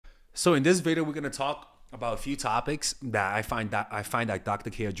So in this video, we're gonna talk about a few topics that I find that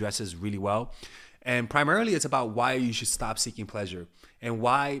Dr. K addresses really well, and primarily it's about why you should stop seeking pleasure and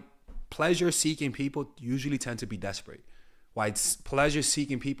why pleasure-seeking people usually tend to be desperate. Why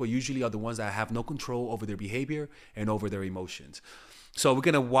pleasure-seeking people usually are the ones that have no control over their behavior and over their emotions. So we're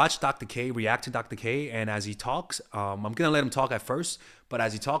gonna watch Dr. K, react to Dr. K, and as he talks, I'm gonna let him talk at first, but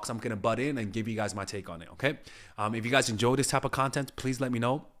as he talks, I'm gonna butt in and give you guys my take on it, okay? If you guys enjoy this type of content, please let me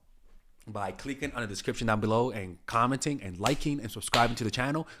know by clicking on the description down below and commenting and liking and subscribing to the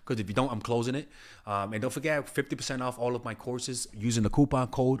channel, because if you don't, I'm closing it. And don't forget, 50% off all of my courses using the coupon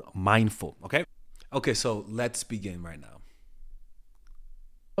code MINDFUL, okay? Okay, so let's begin right now.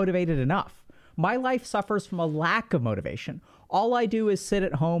 Motivated enough. My life suffers from a lack of motivation. All I do is sit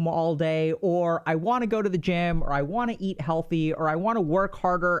at home all day, or I want to go to the gym, or I want to eat healthy, or I want to work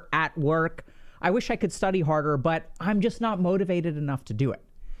harder at work. I wish I could study harder, but I'm just not motivated enough to do it.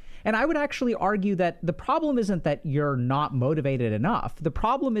 And I would actually argue that the problem isn't that you're not motivated enough. The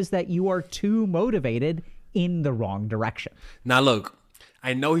problem is that you are too motivated in the wrong direction. Now look,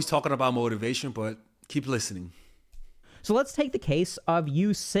 I know he's talking about motivation, but keep listening. So let's take the case of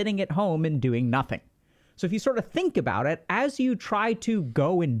you sitting at home and doing nothing. So if you sort of think about it, as you try to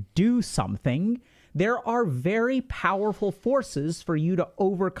go and do something, there are very powerful forces for you to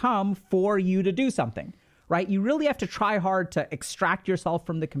overcome for you to do something, right? You really have to try hard to extract yourself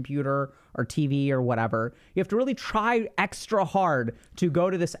from the computer or TV or whatever. You have to really try extra hard to go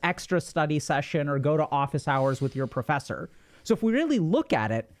to this extra study session or go to office hours with your professor. So if we really look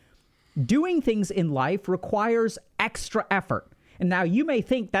at it, doing things in life requires extra effort. And now you may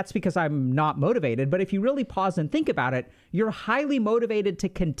think that's because I'm not motivated, but if you really pause and think about it, you're highly motivated to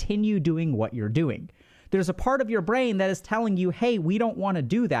continue doing what you're doing. There's a part of your brain that is telling you, hey, we don't want to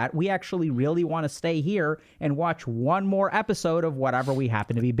do that. We actually really want to stay here and watch one more episode of whatever we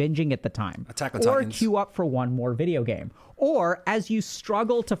happen to be binging at the time. Attack on Or Titans. queue up for one more video game. Or as you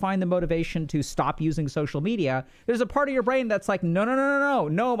struggle to find the motivation to stop using social media, there's a part of your brain that's like,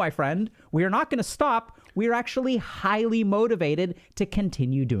 no, my friend. We are not going to stop. We are actually highly motivated to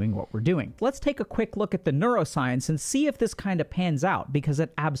continue doing what we're doing. Let's take a quick look at the neuroscience and see if this kind of pans out, because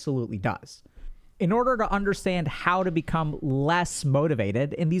it absolutely does. In order to understand how to become less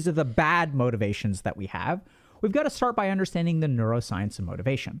motivated, and these are the bad motivations that we have, we've got to start by understanding the neuroscience of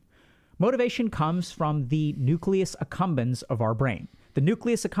motivation. Motivation comes from the nucleus accumbens of our brain. The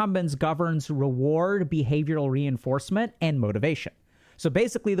nucleus accumbens governs reward, behavioral reinforcement, and motivation. So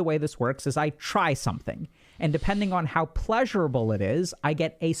basically the way this works is I try something, and depending on how pleasurable it is, I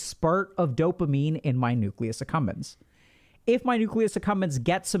get a spurt of dopamine in my nucleus accumbens. If my nucleus accumbens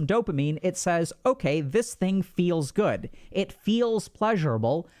gets some dopamine, it says, okay, this thing feels good. It feels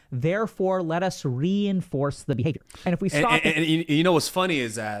pleasurable. Therefore, let us reinforce the behavior. And if we stop... And you know what's funny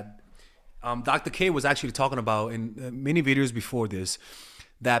is that Dr. K was actually talking about in many videos before this,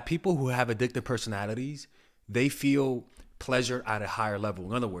 that people who have addictive personalities, they feel pleasure at a higher level.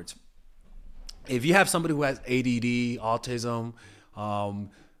 In other words, if you have somebody who has ADD, autism,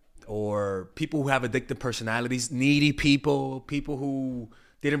 or people who have addictive personalities, needy people, people who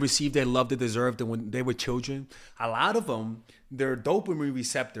didn't receive their love they deserved when they were children, a lot of them, their dopamine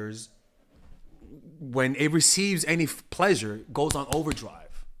receptors, when it receives any pleasure, goes on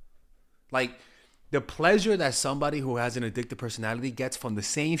overdrive. Like the pleasure that somebody who has an addictive personality gets from the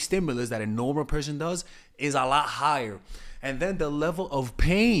same stimulus that a normal person does is a lot higher. And then the level of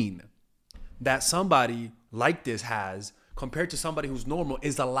pain that somebody like this has compared to somebody who's normal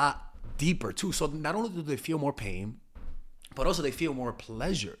is a lot deeper too. So not only do they feel more pain, but also they feel more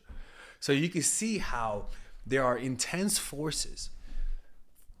pleasure. So you can see how there are intense forces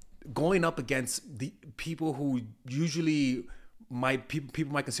going up against the people who usually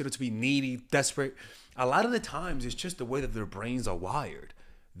people might consider to be needy, desperate. A lot of the times it's just the way that their brains are wired.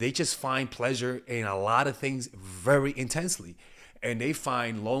 They just find pleasure in a lot of things very intensely, and they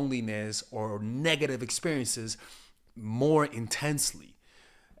find loneliness or negative experiences more intensely.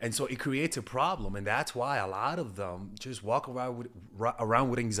 And so it creates a problem, and that's why a lot of them just walk around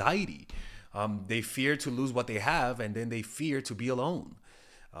with anxiety. They fear to lose what they have, and then they fear to be alone.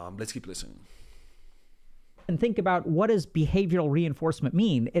 Let's keep listening. And think about, what does behavioral reinforcement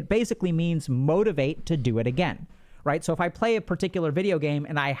mean? It basically means motivate to do it again, right? So if I play a particular video game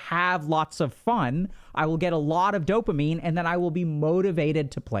and I have lots of fun, I will get a lot of dopamine, and then I will be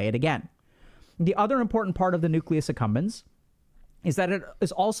motivated to play it again. The other important part of the nucleus accumbens is that it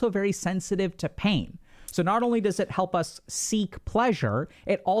is also very sensitive to pain. So not only does it help us seek pleasure,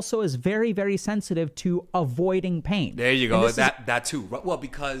 it also is very, very sensitive to avoiding pain. There you go. That too. Well,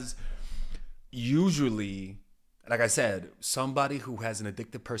 because usually like I said, somebody who has an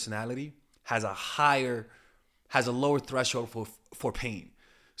addictive personality has a lower threshold for pain.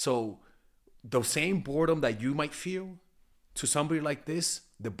 So the same boredom that you might feel to somebody like this,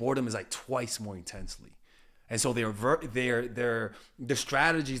 the boredom is like twice more intensely. And so the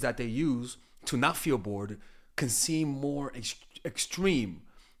strategies that they use to not feel bored can seem more extreme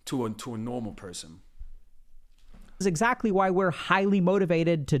to a normal person. Is exactly why we're highly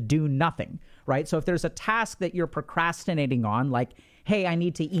motivated to do nothing, right? So if there's a task that you're procrastinating on, like, hey, I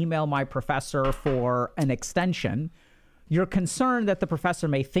need to email my professor for an extension, you're concerned that the professor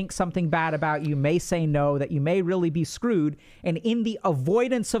may think something bad about you, may say no, that you may really be screwed. And in the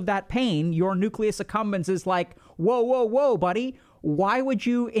avoidance of that pain, your nucleus accumbens is like, whoa, whoa, whoa, buddy. Why would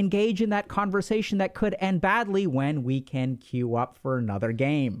you engage in that conversation that could end badly when we can queue up for another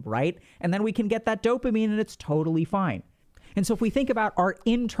game, right? And then we can get that dopamine and it's totally fine. And so if we think about our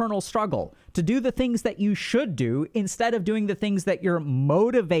internal struggle to do the things that you should do instead of doing the things that you're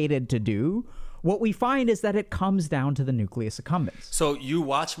motivated to do, what we find is that it comes down to the nucleus accumbens. So you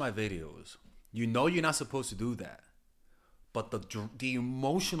watch my videos, you know you're not supposed to do that, but the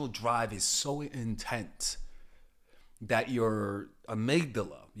emotional drive is so intense that your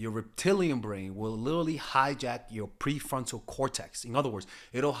amygdala, your reptilian brain, will literally hijack your prefrontal cortex. In other words,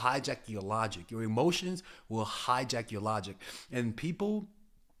 it'll hijack your logic. Your emotions will hijack your logic. And people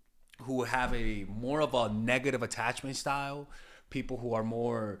who have more of a negative attachment style, people who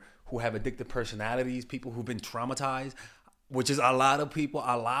have addictive personalities, people who've been traumatized, which is a lot of people,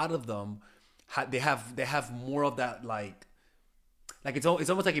 a lot of them, they have more of that, like it's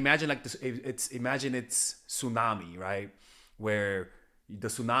almost like imagine like this. Imagine it's tsunami, right? Where the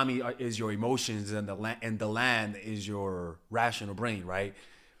tsunami is your emotions and the land is your rational brain, right?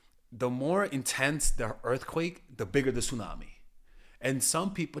 The more intense the earthquake, the bigger the tsunami. And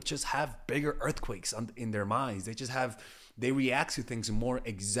some people just have bigger earthquakes in their minds. They react to things more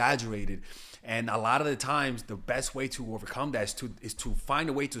exaggerated. And a lot of the times, the best way to overcome that is to find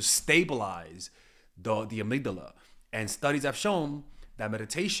a way to stabilize the amygdala. And studies have shown that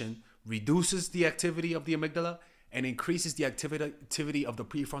meditation reduces the activity of the amygdala and increases the activity of the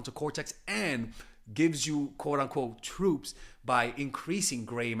prefrontal cortex and gives you, quote unquote, troops by increasing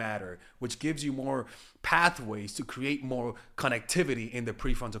gray matter, which gives you more pathways to create more connectivity in the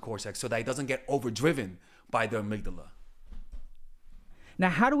prefrontal cortex so that it doesn't get overdriven by the amygdala. Now,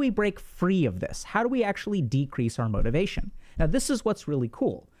 how do we break free of this? How do we actually decrease our motivation? Now, this is what's really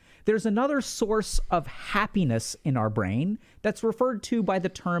cool. There's another source of happiness in our brain that's referred to by the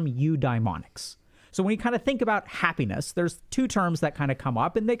term eudaimonics. So when you kind of think about happiness, there's two terms that kind of come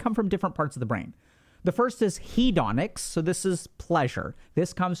up, and they come from different parts of the brain. The first is hedonics. So this is pleasure.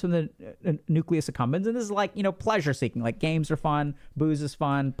 This comes from the nucleus accumbens, and this is like, pleasure seeking. Like games are fun, booze is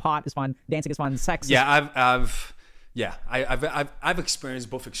fun, pot is fun, dancing is fun, sex is I've experienced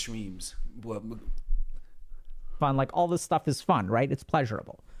both extremes. Fun, like all this stuff is fun, right? It's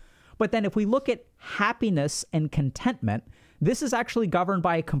pleasurable. But then if we look at happiness and contentment, this is actually governed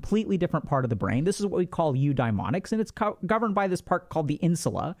by a completely different part of the brain. This is what we call eudaimonics, and it's governed by this part called the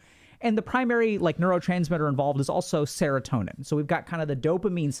insula. And the primary neurotransmitter involved is also serotonin. So we've got kind of the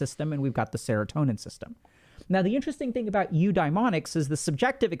dopamine system and we've got the serotonin system. Now, the interesting thing about eudaimonics is the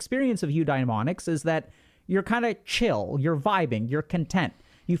subjective experience of eudaimonics is that you're kind of chill, you're vibing, you're content.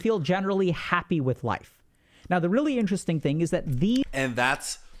 You feel generally happy with life. Now, the really interesting thing is that And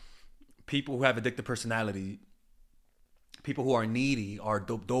that's people who have addictive personality, people who are needy are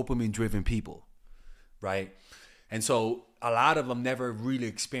dopamine-driven people, right? And so a lot of them never really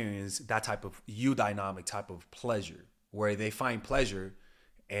experience that type of eudaimonic type of pleasure, where they find pleasure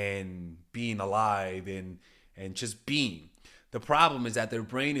in being alive and just being. The problem is that their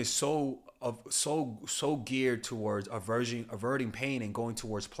brain is so geared towards averting pain and going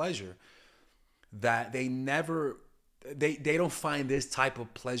towards pleasure that they don't find this type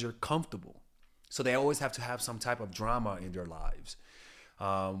of pleasure comfortable. So they always have to have some type of drama in their lives.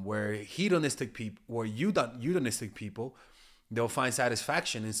 Where eudaimonistic people, they'll find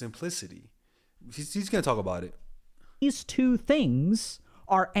satisfaction in simplicity. He's going to talk about it. These two things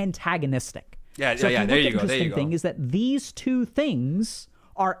are antagonistic. Yeah. There you go. The interesting thing is that these two things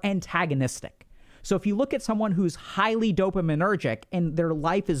are antagonistic. So if you look at someone who's highly dopaminergic and their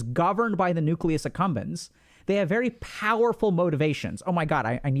life is governed by the nucleus accumbens, they have very powerful motivations. Oh my God,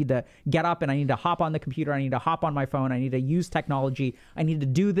 I need to get up and I need to hop on the computer. I need to hop on my phone. I need to use technology. I need to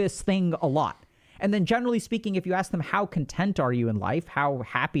do this thing a lot. And then generally speaking, if you ask them how content are you in life, how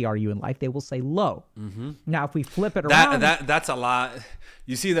happy are you in life, they will say low. Mm-hmm. Now, if we flip it around. That's a lot.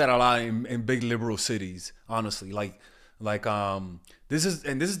 You see that a lot in big liberal cities, honestly. Like Like this is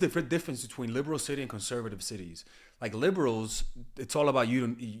the difference between liberal city and conservative cities. Like liberals, it's all about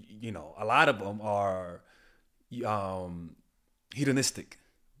you. You know, a lot of them are hedonistic.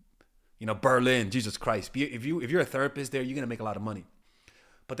 You know, Berlin, Jesus Christ. If you're a therapist there, you're gonna make a lot of money.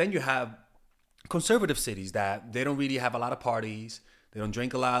 But then you have conservative cities that they don't really have a lot of parties. They don't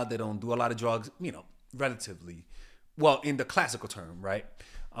drink a lot. They don't do a lot of drugs. You know, relatively, well, in the classical term, right?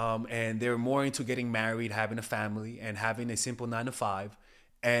 And they're more into getting married, having a family, and having a simple 9 to 5.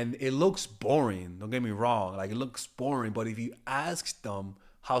 And it looks boring. Don't get me wrong. Like, it looks boring. But if you ask them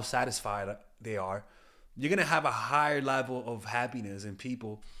how satisfied they are, you're gonna have a higher level of happiness in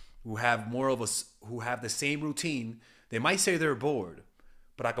people who have who have the same routine. They might say they're bored,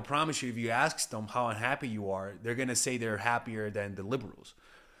 but I can promise you, if you ask them how unhappy you are, they're gonna say they're happier than the liberals,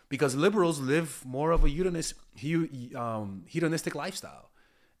 because liberals live more of a hedonistic lifestyle.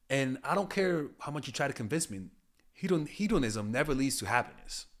 And I don't care how much you try to convince me, hedonism never leads to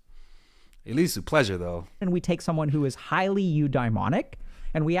happiness. It leads to pleasure, though. And we take someone who is highly eudaimonic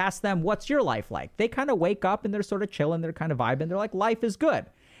and we ask them, what's your life like? They kind of wake up and they're sort of chilling, they're kind of vibing. They're like, life is good.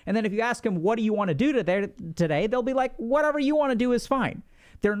 And then if you ask them, what do you want to do today? They'll be like, whatever you want to do is fine.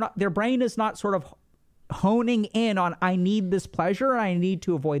 Their brain is not sort of honing in on, I need this pleasure and I need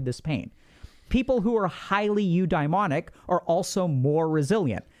to avoid this pain. People who are highly eudaimonic are also more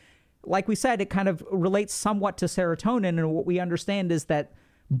resilient. Like we said, it kind of relates somewhat to serotonin. And what we understand is that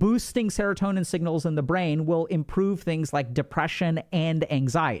boosting serotonin signals in the brain will improve things like depression and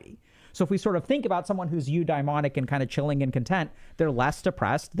anxiety. So if we sort of think about someone who's eudaimonic and kind of chilling and content, they're less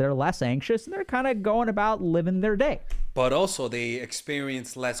depressed, they're less anxious, and they're kind of going about living their day. But also they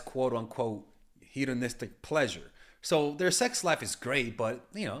experience less quote unquote hedonistic pleasure. So their sex life is great, but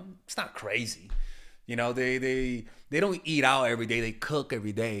you know, it's not crazy. You know, they don't eat out every day, they cook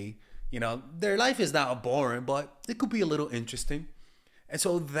every day. You know, their life is not boring, but it could be a little interesting. And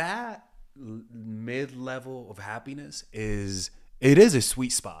so that mid-level of happiness is a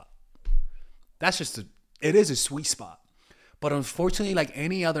sweet spot. It is a sweet spot. But unfortunately, like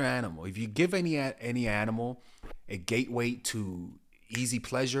any other animal, if you give any animal a gateway to easy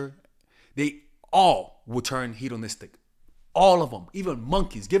pleasure, they all will turn hedonistic. All of them, even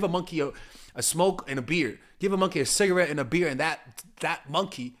monkeys. Give a monkey a smoke and a beer. Give a monkey a cigarette and a beer, and that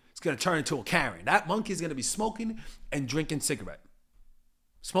monkey is gonna turn into a Karen. That monkey is gonna be smoking and drinking cigarette,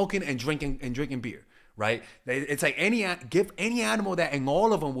 smoking and drinking beer. Right? It's like give any animal that, and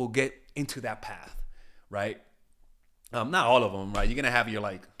all of them will get into that path, right? Not all of them, right? You're gonna have your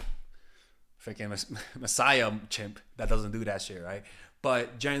like freaking Messiah chimp that doesn't do that shit, right?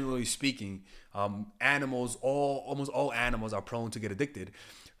 But generally speaking, almost all animals are prone to get addicted,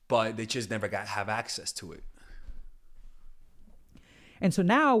 but they just never have access to it. And so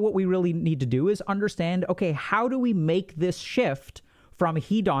now what we really need to do is understand, okay, how do we make this shift from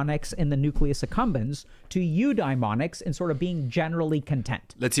hedonics in the nucleus accumbens to eudaimonics and sort of being generally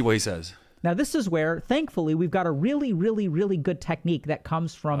content? Let's see what he says. Now, this is where, thankfully, we've got a really, really, really good technique that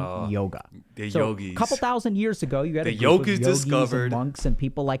comes from yoga. The yogis. A couple thousand years ago, you had the a group yogis of yogis discovered and monks and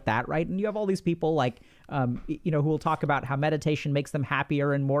people like that, right? And you have all these people like, who will talk about how meditation makes them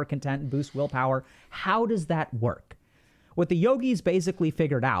happier and more content and boosts willpower. How does that work? What the yogis basically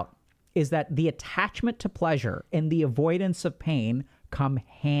figured out is that the attachment to pleasure and the avoidance of pain come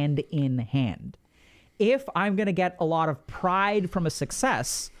hand in hand. If I'm going to get a lot of pride from a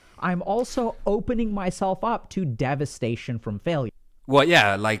success, I'm also opening myself up to devastation from failure. Well,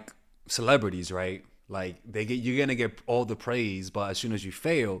 yeah, like celebrities, right? Like you're going to get all the praise, but as soon as you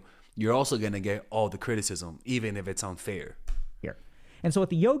fail, you're also going to get all the criticism, even if it's unfair. And so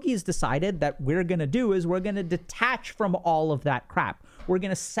what the yogis decided that we're going to do is we're going to detach from all of that crap. We're going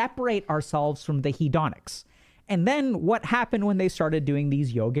to separate ourselves from the hedonics. And then what happened when they started doing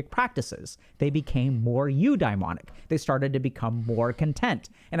these yogic practices? They became more eudaimonic. They started to become more content.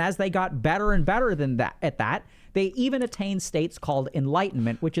 And as they got better and better at that, they even attained states called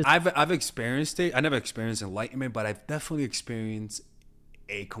enlightenment, which is... I've experienced it. I never experienced enlightenment, but I've definitely experienced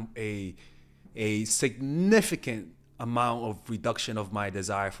a significant amount of reduction of my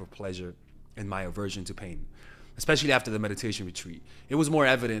desire for pleasure and my aversion to pain, especially after the meditation retreat. It was more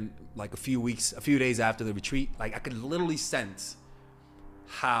evident like a few days after the retreat. Like I could literally sense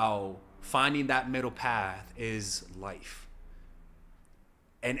how finding that middle path is life.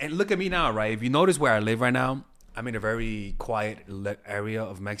 And look at me now, right? If you notice where I live right now, I'm in a very quiet area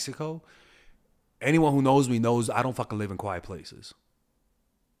of Mexico. Anyone who knows me knows I don't fucking live in quiet places.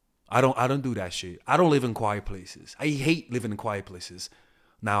 I don't do that shit. I don't live in quiet places. I hate living in quiet places.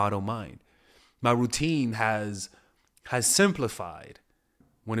 Now I don't mind. My routine has simplified.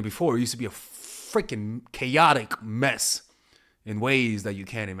 When before it used to be a freaking chaotic mess in ways that you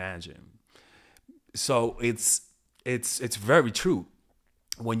can't imagine. So it's very true.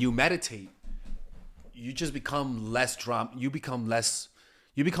 When you meditate, you just become less drama. You become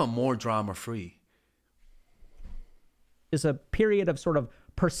more drama free. Is a period of sort of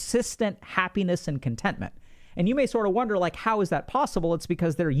persistent happiness and contentment. And you may sort of wonder, like, how is that possible? It's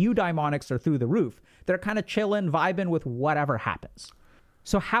because their eudaimonics are through the roof. They're kind of chilling, vibing with whatever happens.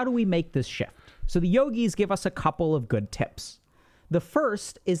 So how do we make this shift? So the yogis give us a couple of good tips. The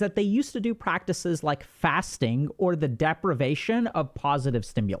first is that they used to do practices like fasting or the deprivation of positive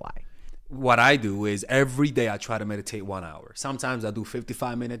stimuli. What I do is every day I try to meditate 1 hour. Sometimes I do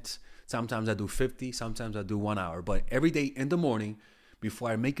 55 minutes. Sometimes I do 50. Sometimes I do 1 hour. But every day in the morning, before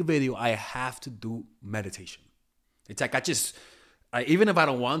I make a video, I have to do meditation. It's like even if I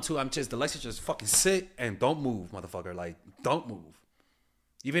don't want to, the lecture just fucking sit and don't move, motherfucker. Like, don't move.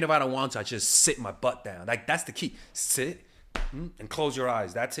 Even if I don't want to, I just sit my butt down. Like, that's the key. Sit and close your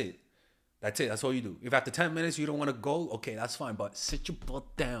eyes. That's it. That's all you do. If after 10 minutes you don't want to go, okay, that's fine. But sit your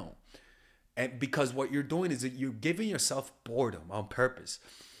butt down. And because what you're doing is that you're giving yourself boredom on purpose.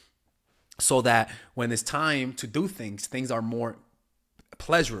 So that when it's time to do things are more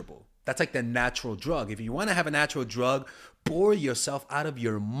pleasurable. That's like the natural drug. If you want to have a natural drug, bore yourself out of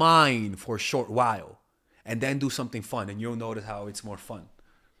your mind for a short while and then do something fun, and you'll notice how it's more fun.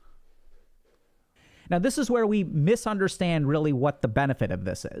 Now, this is where we misunderstand really what the benefit of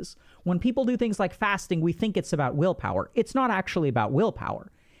this is. When people do things like fasting, we think it's about willpower. It's not actually about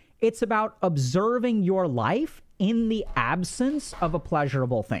willpower. It's about observing your life in the absence of a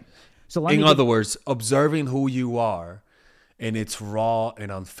pleasurable thing. So in other words, observing who you are in its raw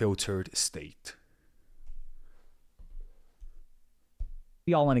and unfiltered state.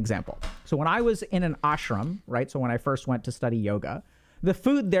 Be all an example. So when I was in an ashram, right? So when I first went to study yoga, the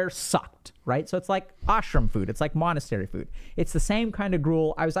food there sucked, right? So it's like ashram food. It's like monastery food. It's the same kind of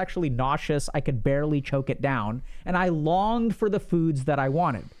gruel. I was actually nauseous. I could barely choke it down. And I longed for the foods that I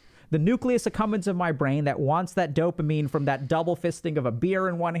wanted. The nucleus accumbens of my brain that wants that dopamine from that double fisting of a beer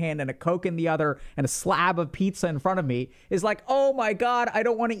in one hand and a Coke in the other and a slab of pizza in front of me is like, oh my God, I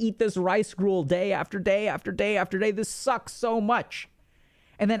don't want to eat this rice gruel day after day after day after day. This sucks so much.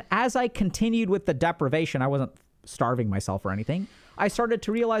 And then as I continued with the deprivation, I wasn't starving myself or anything. I started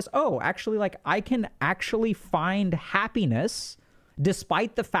to realize, oh, actually, like, I can actually find happiness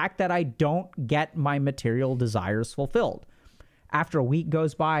despite the fact that I don't get my material desires fulfilled. After a week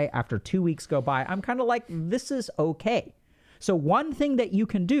goes by, after 2 weeks go by, I'm kind of like, this is okay. So one thing that you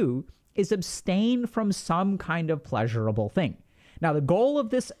can do is abstain from some kind of pleasurable thing. Now, the goal of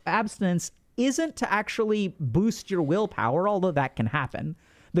this abstinence isn't to actually boost your willpower, although that can happen.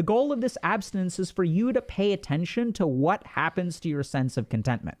 The goal of this abstinence is for you to pay attention to what happens to your sense of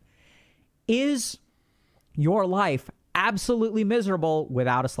contentment. Is your life absolutely miserable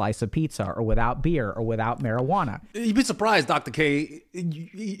without a slice of pizza or without beer or without marijuana? You'd be surprised, Dr. K.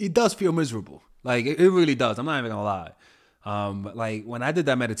 It does feel miserable. Like, it really does. I'm not even gonna lie. Like, when I did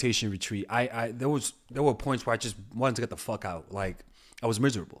that meditation retreat, there were points where I just wanted to get the fuck out. Like, I was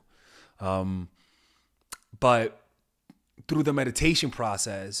miserable. But through the meditation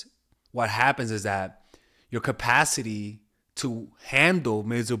process, what happens is that your capacity to handle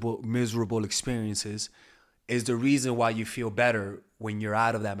miserable experiences is the reason why you feel better when you're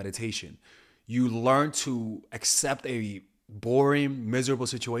out of that meditation. You learn to accept a boring, miserable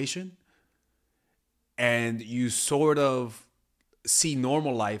situation, and you sort of see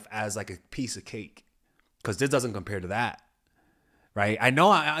normal life as like a piece of cake, because this doesn't compare to that, right? I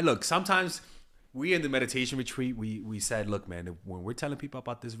know, look, sometimes we in the meditation retreat, we said, look, man, when we're telling people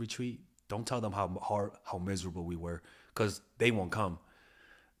about this retreat, don't tell them how miserable we were, because they won't come.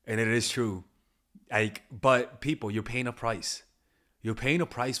 And it is true. Like, but people, you're paying a price. You're paying a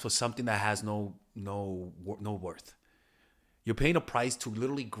price for something that has no worth. You're paying a price to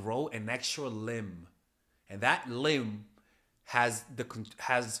literally grow an extra limb, and that limb has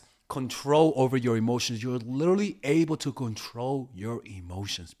control over your emotions. You're literally able to control your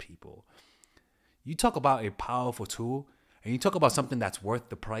emotions, people. You talk about a powerful tool, and you talk about something that's worth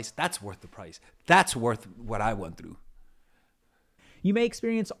the price. That's worth the price. That's worth what I went through. You may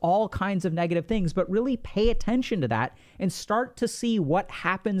experience all kinds of negative things, but really pay attention to that and start to see what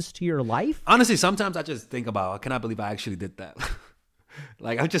happens to your life. Honestly, sometimes I just think about, I cannot believe I actually did that.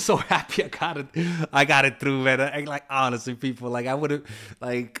 Like, I'm just so happy I got it through, man. Like, honestly, people, like,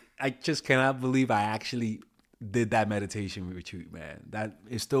 I just cannot believe I actually did that meditation retreat, man.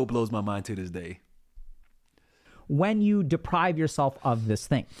 It still blows my mind to this day. When you deprive yourself of this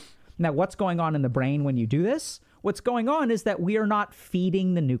thing. Now, what's going on in the brain when you do this? What's going on is that we are not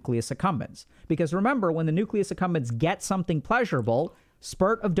feeding the nucleus accumbens. Because remember, when the nucleus accumbens get something pleasurable,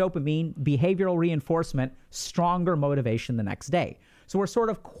 spurt of dopamine, behavioral reinforcement, stronger motivation the next day. So we're sort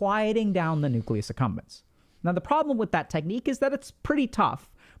of quieting down the nucleus accumbens. Now, the problem with that technique is that it's pretty tough,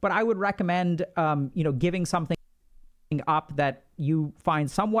 but I would recommend, giving something up that you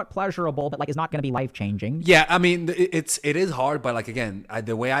find somewhat pleasurable, but like is not going to be life-changing. Yeah, I mean, it is hard, but like, again,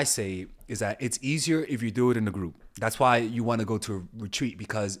 the way I say is that it's easier if you do it in a group. That's why you want to go to a retreat,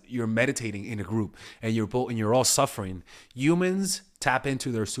 because you're meditating in a group and you're all suffering. Humans tap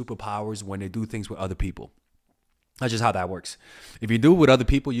into their superpowers when they do things with other people. That's just how that works. If you do it with other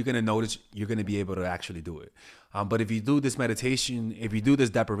people, you're going to notice you're going to be able to actually do it. But if you do this meditation, if you do this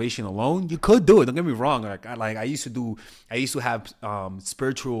deprivation alone, you could do it. Don't get me wrong. I used to have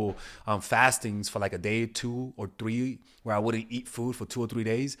spiritual fastings for like a day, 2 or 3, where I wouldn't eat food for 2 or 3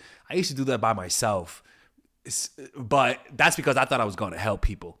 days. I used to do that by myself. But that's because I thought I was going to help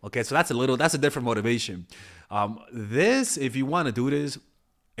people. Okay, so that's a different motivation. If you want to do this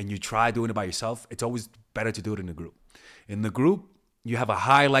and you try doing it by yourself, it's always better to do it in a group. In the group, you have a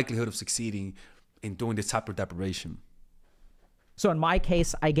high likelihood of succeeding in doing this type of deprivation. So in my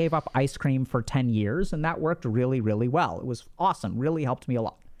case, I gave up ice cream for 10 years, and that worked really, really well. It was awesome, really helped me a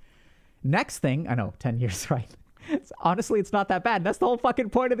lot. Next thing, I know, 10 years, right? Honestly, it's not that bad. That's the whole fucking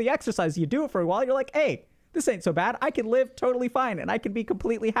point of the exercise. You do it for a while, you're like, hey, this ain't so bad. I can live totally fine, and I can be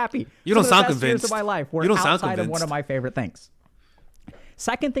completely happy. You don't sound convinced. Years of my life were outside of one of my favorite things.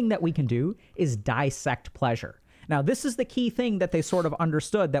 Second thing that we can do is dissect pleasure. Now, this is the key thing that they sort of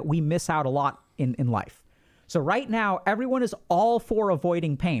understood that we miss out a lot in life. So right now, everyone is all for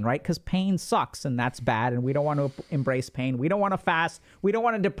avoiding pain, right? Because pain sucks and that's bad, and we don't want to embrace pain. We don't want to fast. We don't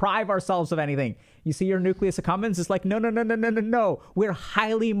want to deprive ourselves of anything. You see your nucleus accumbens? It's like, no. We're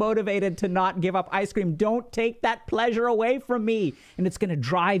highly motivated to not give up ice cream. Don't take that pleasure away from me. And it's going to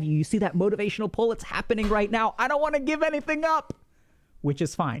drive you. You see that motivational pull? It's happening right now. I don't want to give anything up, which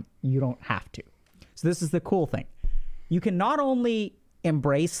is fine. You don't have to. So this is the cool thing. You can not only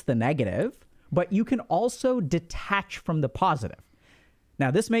embrace the negative, but you can also detach from the positive. Now,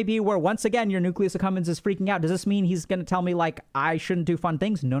 this may be where, once again, your nucleus accumbens is freaking out. Does this mean he's going to tell me, like, I shouldn't do fun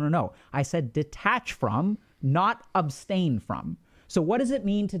things? No. I said detach from, not abstain from. So what does it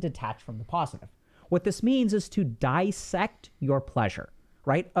mean to detach from the positive? What this means is to dissect your pleasure,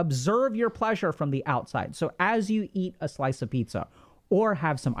 right? Observe your pleasure from the outside. So as you eat a slice of pizza or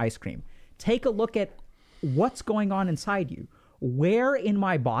have some ice cream, take a look at what's going on inside you. Where in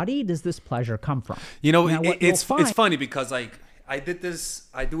my body does this pleasure come from? You know, it's funny because like I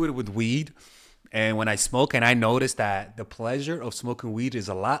do it with weed, and when I smoke, and I notice that the pleasure of smoking weed is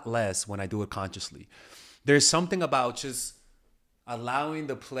a lot less when I do it consciously. There's something about just allowing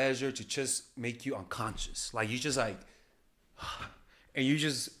the pleasure to just make you unconscious. Like you just like, and you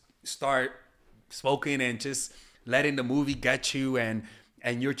just start smoking and just letting the movie get you, and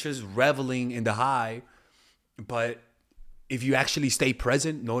you're just reveling in the high. But if you actually stay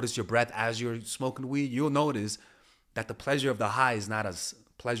present, notice your breath as you're smoking weed, you'll notice that the pleasure of the high is not as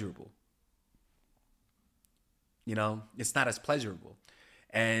pleasurable. You know, it's not as pleasurable.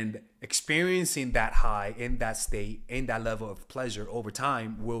 And experiencing that high in that state, in that level of pleasure over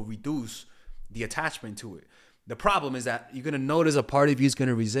time will reduce the attachment to it. The problem is that you're going to notice a part of you is going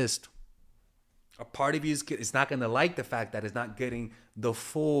to resist. A part of you is not going to like the fact that it's not getting the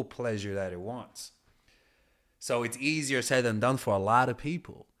full pleasure that it wants. So it's easier said than done for a lot of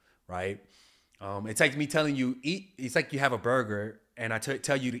people, right? It's like me telling you, it's like you have a burger and I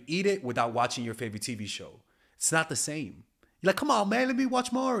tell you to eat it without watching your favorite TV show. It's not the same. You're like, come on, man, let me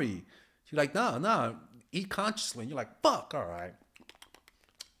watch Maury. You're like, no, eat consciously. And you're like, fuck, all right.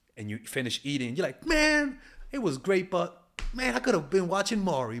 And you finish eating. You're like, man, it was great, but man, I could have been watching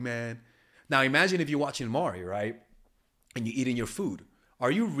Maury, man. Now imagine if you're watching Maury, right? And you're eating your food. Are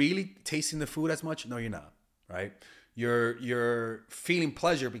you really tasting the food as much? No, you're not. Right? You're feeling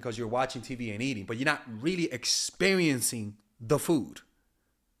pleasure because you're watching TV and eating, but you're not really experiencing the food.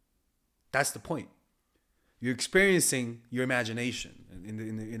 That's the point. You're experiencing your imagination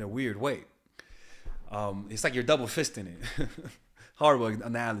in a weird way. It's like you're double fisting it. Horrible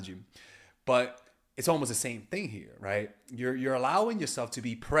analogy. But it's almost the same thing here, right? You're allowing yourself to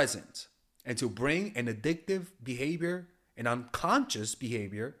be present and to bring an addictive behavior, an unconscious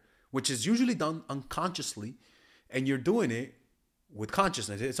behavior, which is usually done unconsciously, and you're doing it with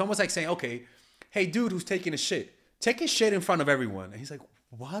consciousness. It's almost like saying, okay, hey, dude who's taking a shit, take his shit in front of everyone. And he's like,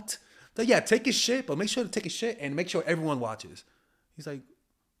 what? So, yeah, take his shit, but make sure to take his shit and make sure everyone watches. He's like,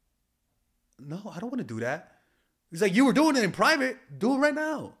 no, I don't want to do that. He's like, you were doing it in private. Do it right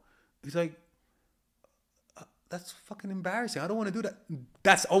now. He's like, that's fucking embarrassing. I don't want to do that.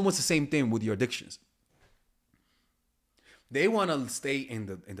 That's almost the same thing with your addictions. They want to stay in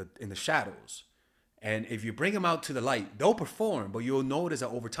the shadows. And if you bring them out to the light, they'll perform, but you'll notice that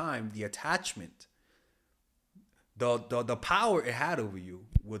over time, the attachment, the power it had over you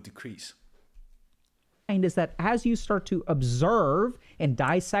will decrease. Is that as you start to observe and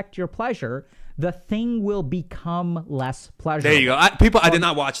dissect your pleasure, the thing will become less pleasurable. There you go. I did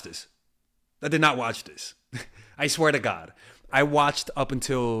not watch this. I did not watch this. I swear to God. I watched up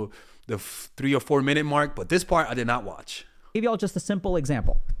until the 3 or 4 minute mark, but this part I did not watch. Give y'all just a simple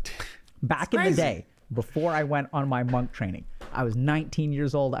example. Back in the day, before I went on my monk training, I was 19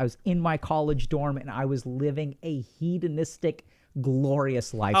 years old. I was in my college dorm, and I was living a hedonistic,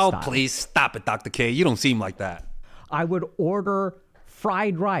 glorious lifestyle. Oh, please stop it, Dr. K. You don't seem like that. I would order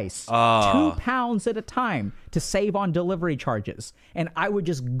fried rice 2 pounds at a time to save on delivery charges. And I would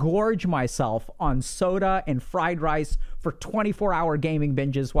just gorge myself on soda and fried rice for 24-hour gaming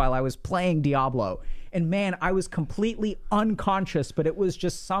binges while I was playing Diablo. And man, I was completely unconscious, but it was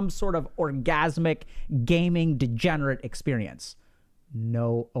just some sort of orgasmic gaming degenerate experience.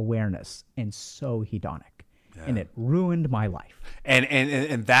 No awareness and so hedonic. Yeah. And it ruined my life.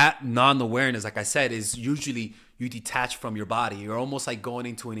 And that non-awareness, like I said, is usually you detach from your body. You're almost like going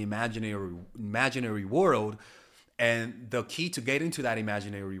into an imaginary world. And the key to get into that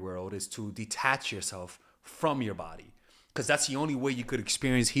imaginary world is to detach yourself from your body. Because that's the only way you could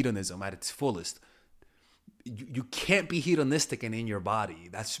experience hedonism at its fullest. You can't be hedonistic and in your body.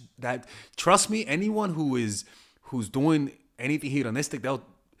 Trust me, anyone who's doing anything hedonistic,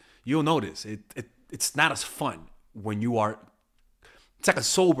 you'll notice it's not as fun when you are. It's like a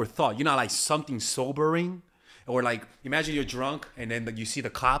sober thought, like something sobering, or like imagine you're drunk and then you see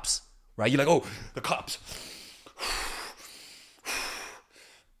the cops, right? You're like, oh, the cops,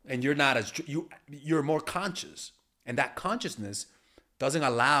 and you're not as you're more conscious, and that consciousness doesn't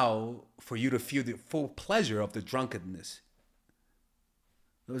allow for you to feel the full pleasure of the drunkenness.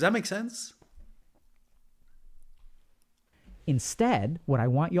 Does that make sense? Instead, what I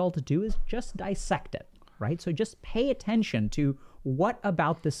want y'all to do is just dissect it, right? So just pay attention to what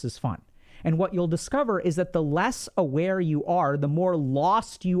about this is fun. And what you'll discover is that the less aware you are, the more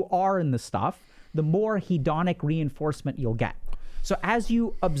lost you are in the stuff, the more hedonic reinforcement you'll get. So as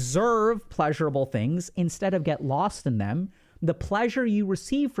you observe pleasurable things, instead of get lost in them, the pleasure you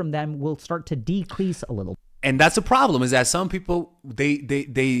receive from them will start to decrease a little. And that's the problem, is that some people, they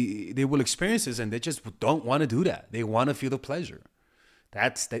will experience this and they just don't want to do that. They want to feel the pleasure.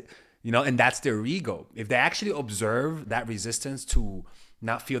 And that's their ego. If they actually observe that resistance to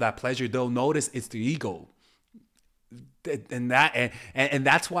not feel that pleasure, they'll notice it's the ego. And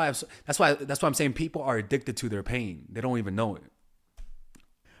that's why I'm saying people are addicted to their pain. They don't even know it.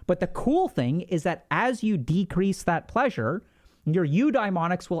 But the cool thing is that as you decrease that pleasure, your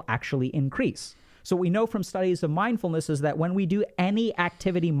eudaimonics will actually increase. So what we know from studies of mindfulness is that when we do any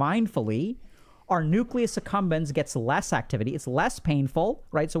activity mindfully, our nucleus accumbens gets less activity. It's less painful,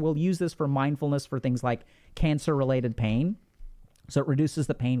 right? So we'll use this for mindfulness for things like cancer-related pain. So it reduces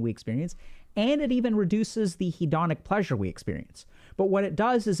the pain we experience, and it even reduces the hedonic pleasure we experience. But what it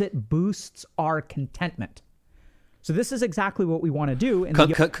does is it boosts our contentment. So this is exactly what we want to do.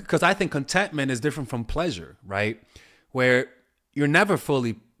 Because I think contentment is different from pleasure, right? Where you're never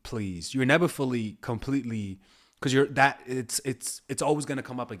fully pleased. You're never fully, completely, because it's always going to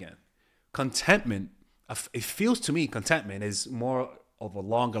come up again. Contentment, it feels to me, contentment is more of a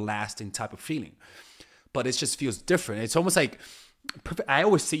longer lasting type of feeling, but it just feels different. It's almost like, I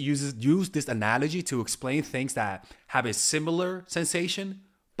always use this analogy to explain things that have a similar sensation,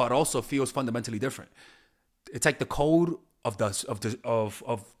 but also feels fundamentally different. It's like the code of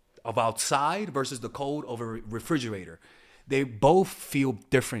outside versus the code of a refrigerator. They both feel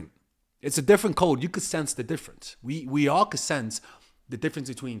different. It's a different code. You could sense the difference. We all could sense the difference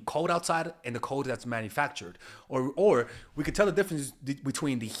between code outside and the code that's manufactured. Or we could tell the difference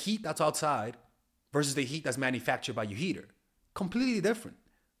between the heat that's outside versus the heat that's manufactured by your heater. Completely different,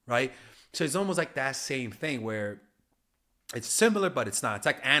 right? So it's almost like that same thing where it's similar, but it's not. It's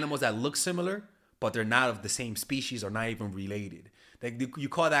like animals that look similar, but they're not of the same species or not even related. Like you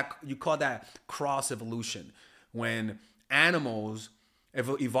call that cross evolution, when animals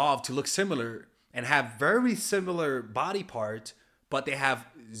evolve to look similar and have very similar body parts, but they have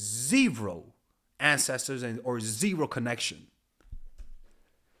zero ancestors or zero connection.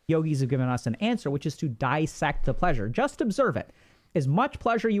 Yogis have given us an answer, which is to dissect the pleasure. Just observe it. As much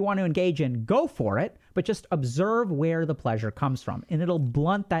pleasure you want to engage in, go for it, but just observe where the pleasure comes from, and it'll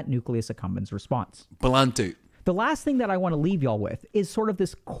blunt that nucleus accumbens response. Blunt it. The last thing that I want to leave y'all with is sort of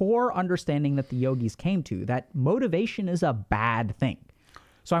this core understanding that the yogis came to, that motivation is a bad thing.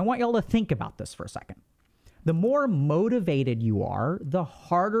 So I want y'all to think about this for a second. The more motivated you are, the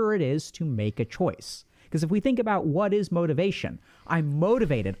harder it is to make a choice. Because if we think about what is motivation, I'm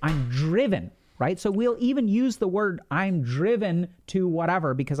motivated, I'm driven, right? So we'll even use the word I'm driven to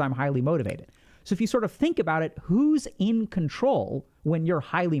whatever because I'm highly motivated. So if you sort of think about it, who's in control when you're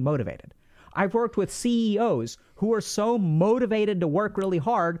highly motivated? I've worked with CEOs who are so motivated to work really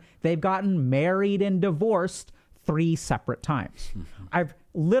hard, they've gotten married and divorced 3 separate times. I've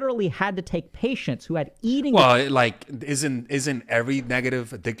literally had to take patients who had eating. Well, like, isn't every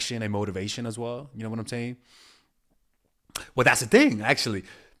negative addiction a motivation as well? You know what I'm saying? Well, that's the thing, actually.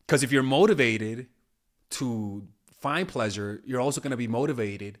 Because if you're motivated to find pleasure, you're also going to be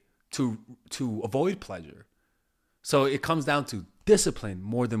motivated to avoid pleasure. So it comes down to discipline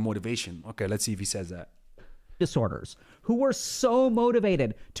more than motivation. Okay, let's see if he says that. Disorders who were so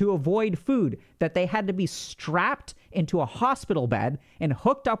motivated to avoid food that they had to be strapped into a hospital bed and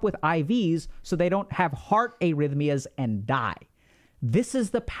hooked up with IVs so they don't have heart arrhythmias and die. This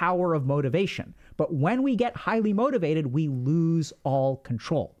is the power of motivation. But when we get highly motivated, we lose all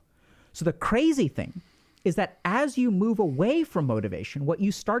control. So the crazy thing is that as you move away from motivation, what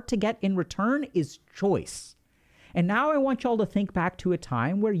you start to get in return is choice. And now I want y'all to think back to a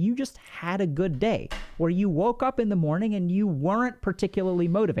time where you just had a good day, where you woke up in the morning and you weren't particularly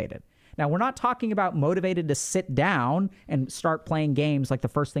motivated. Now, we're not talking about motivated to sit down and start playing games like the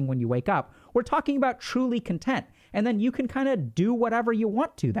first thing when you wake up. We're talking about truly content. And then you can kind of do whatever you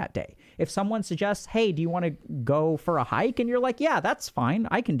want to that day. If someone suggests, hey, do you want to go for a hike? And you're like, yeah, that's fine.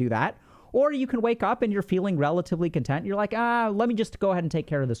 I can do that. Or you can wake up and you're feeling relatively content. You're like, let me just go ahead and take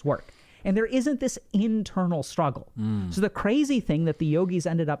care of this work. And there isn't this internal struggle. So the crazy thing that the yogis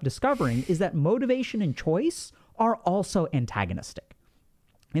ended up discovering is that motivation and choice are also antagonistic.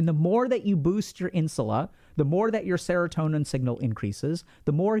 And the more that you boost your insula, the more that your serotonin signal increases,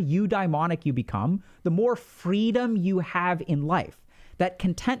 the more eudaimonic you become, the more freedom you have in life. That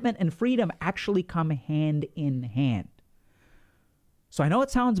contentment and freedom actually come hand in hand. So I know it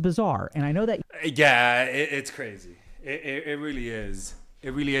sounds bizarre, and I know that... Yeah, it's crazy. It really is.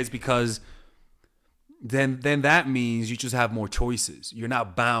 It really is, because then that means you just have more choices. You're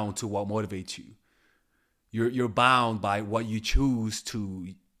not bound to what motivates you. You're bound by what you choose to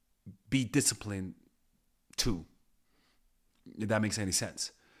be disciplined to. If that makes any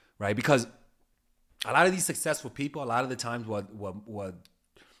sense, right? Because a lot of these successful people, a lot of the times what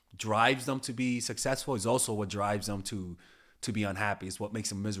drives them to be successful is also what drives them to be unhappy. It's what makes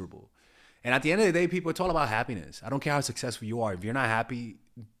them miserable. And at the end of the day, people, it's all about happiness. I don't care how successful you are. If you're not happy,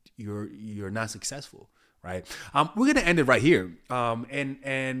 you're not successful, right? We're gonna end it right here.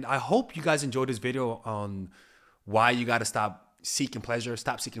 And I hope you guys enjoyed this video on why you gotta stop seeking pleasure.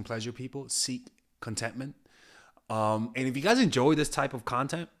 Stop seeking pleasure, people. Seek contentment. And if you guys enjoy this type of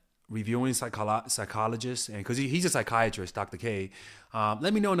content, reviewing psychologists, and because he's a psychiatrist, Dr. K,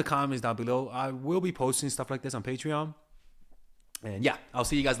 let me know in the comments down below. I will be posting stuff like this on Patreon. And yeah, I'll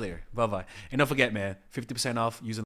see you guys later. Bye-bye. And don't forget, man, 50% off using